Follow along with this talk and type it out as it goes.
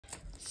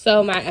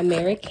So my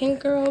American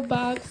Girl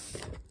box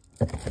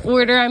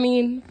order,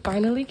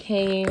 finally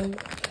came.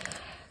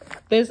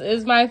 This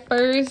is my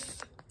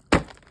first,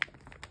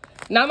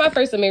 not my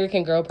first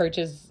American Girl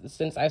purchase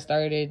since I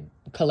started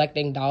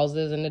collecting dolls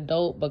as an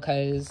adult,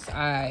 because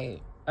I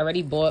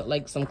already bought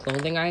like some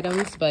clothing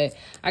items, but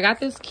I got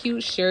this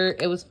cute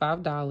shirt. It was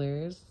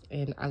 $5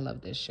 and I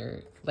love this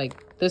shirt.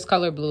 Like, this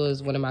color blue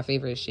is one of my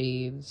favorite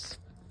shades.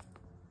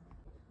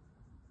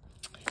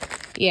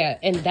 Yeah,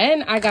 and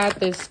then I got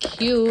this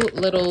cute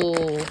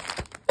little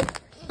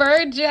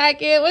fur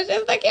jacket, which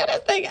is the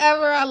cutest thing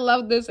ever. I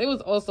love this. It was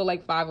also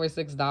like $5 or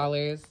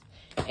 $6.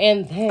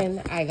 And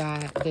then I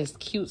got this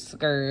cute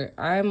skirt.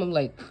 I'm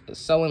like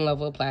so in love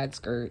with plaid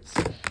skirts.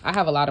 I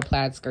have a lot of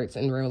plaid skirts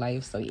in real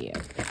life, so yeah.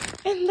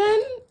 And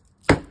then,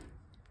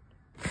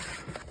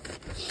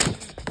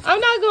 I'm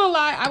not gonna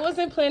lie, I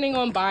wasn't planning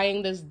on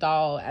buying this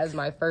doll as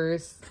my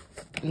first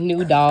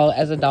new doll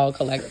as a doll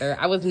collector.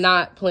 I was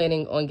not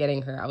planning on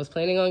getting her. I was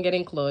planning on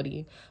getting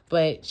Claudie,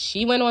 but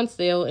she went on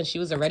sale and she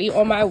was already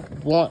on my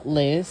want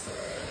list.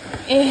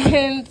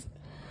 And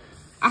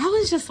I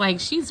was just like,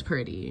 she's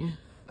pretty.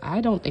 I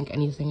don't think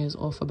anything is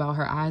off about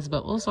her eyes,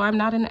 but also I'm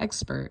not an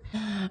expert.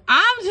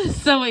 I'm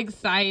just so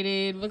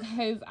excited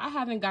because I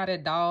haven't got a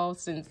doll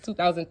since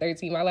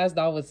 2013. My last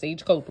doll was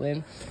Sage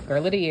Copeland,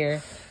 Girl of the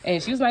Year,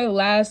 and she was my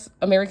last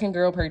American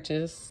Girl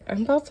purchase.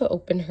 I'm about to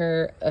open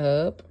her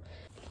up.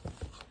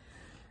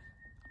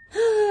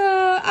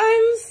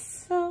 I'm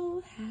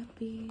so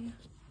happy.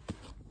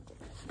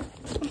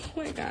 Oh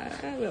my God,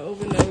 I haven't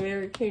opened an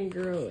American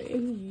Girl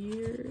in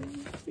years,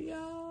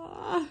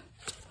 y'all.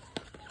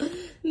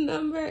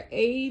 Number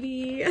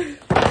 80.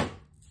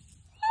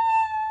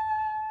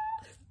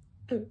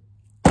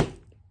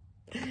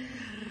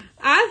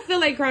 I feel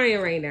like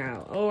crying right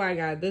now. Oh my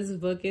God, this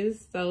book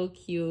is so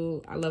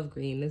cute. I love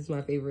green. This is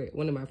my favorite,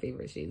 one of my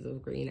favorite shades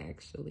of green,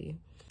 actually.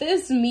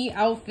 This me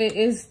outfit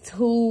is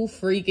too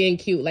freaking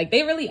cute. Like,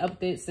 they really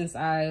upped it since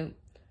I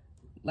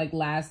like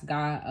last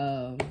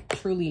got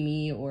Truly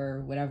Me,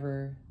 or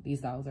whatever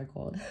these dolls are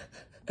called.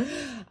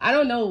 I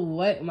don't know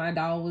what my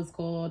doll was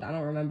called. I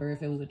don't remember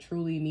if it was a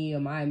Truly Me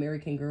or My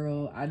American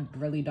Girl. I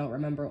really don't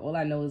remember. All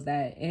I know is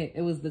that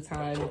it was the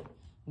time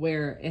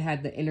where it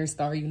had the Inner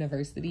Star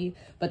University.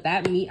 But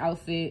that me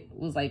outfit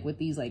was like with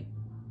these, like,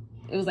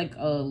 it was like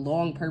a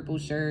long purple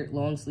shirt,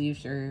 long sleeve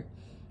shirt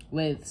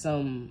with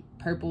some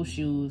purple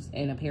shoes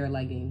and a pair of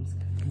leggings.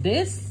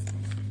 This,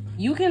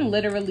 you can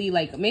literally,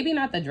 like, maybe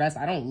not the dress.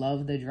 I don't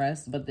love the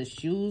dress, but the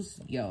shoes,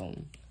 yo,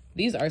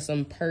 these are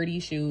some purdy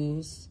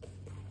shoes.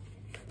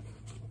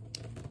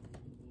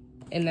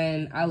 And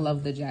then I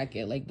love the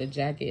jacket. Like, the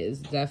jacket is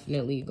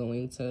definitely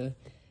going to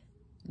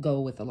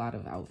go with a lot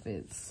of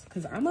outfits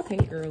because I'm a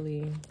pink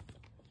girly.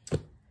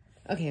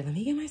 Okay, let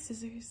me get my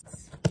scissors.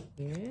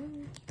 Yeah.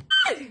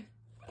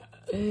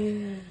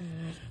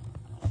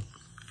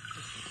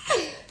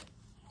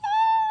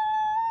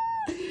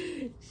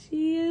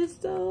 She is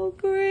so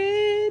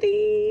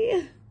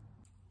pretty.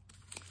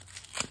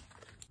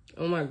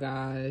 Oh my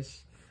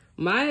gosh.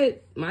 My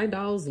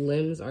doll's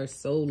limbs are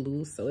so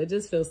loose, so it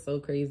just feels so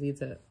crazy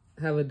to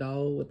have a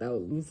doll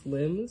without loose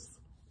limbs.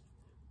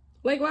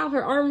 Like, wow,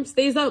 her arm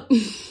stays up.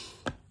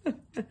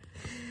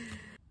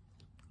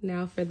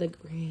 Now for the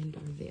grand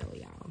reveal,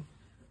 y'all.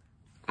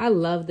 I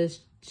love this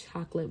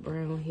chocolate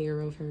brown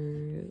hair of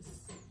hers.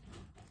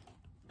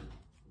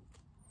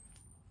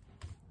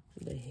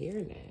 The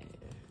hairnet.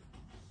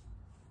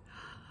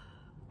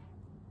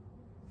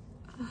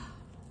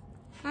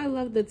 I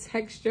love the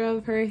texture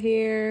of her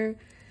hair.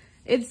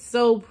 It's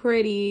so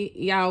pretty.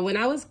 Y'all, when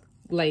I was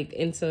like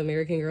into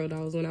American Girl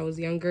dolls when I was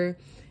younger,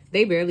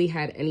 they barely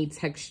had any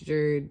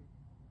textured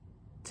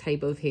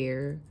type of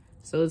hair.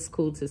 So it's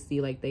cool to see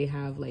like they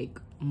have like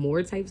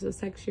more types of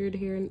textured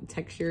hair,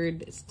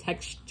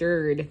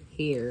 textured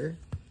hair,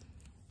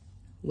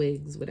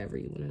 wigs, whatever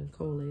you want to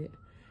call it.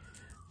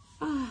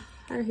 Ah,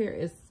 her hair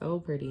is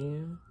so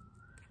pretty.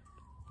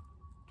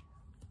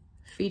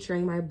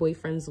 Featuring my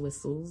boyfriend's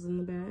whistles in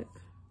the back.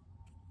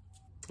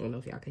 I don't know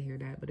if y'all can hear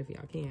that, but if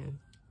y'all can.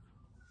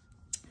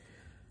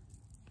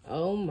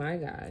 Oh my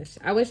gosh.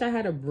 I wish I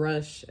had a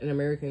brush, an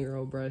American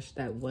Girl brush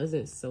that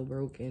wasn't so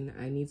broken.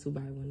 I need to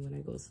buy one when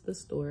I go to the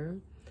store.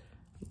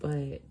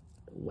 But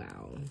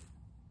wow.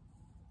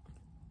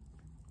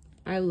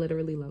 I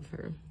literally love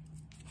her.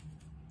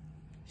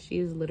 She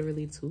is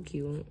literally too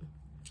cute.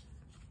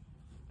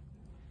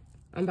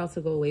 I'm about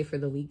to go away for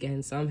the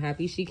weekend, so I'm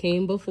happy she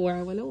came before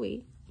I went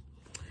away.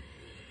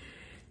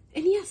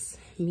 And yes,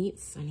 meet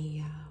Sunny,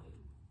 y'all.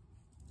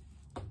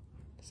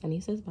 Sunny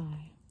says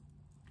bye.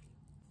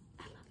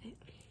 I love it.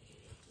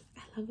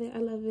 I love it. I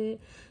love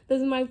it.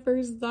 This is my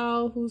first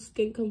doll whose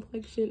skin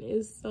complexion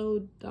is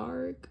so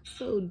dark,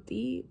 so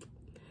deep.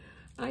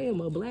 I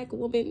am a Black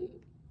woman.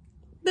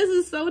 This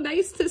is so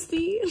nice to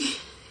see.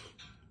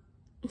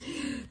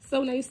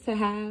 So nice to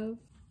have.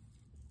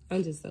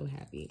 I'm just so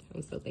happy.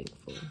 I'm so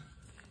thankful.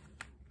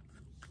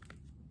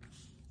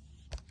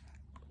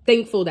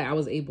 Thankful that I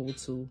was able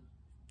to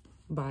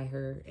buy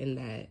her and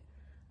that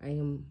I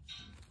am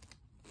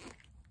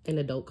an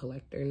adult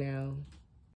collector now.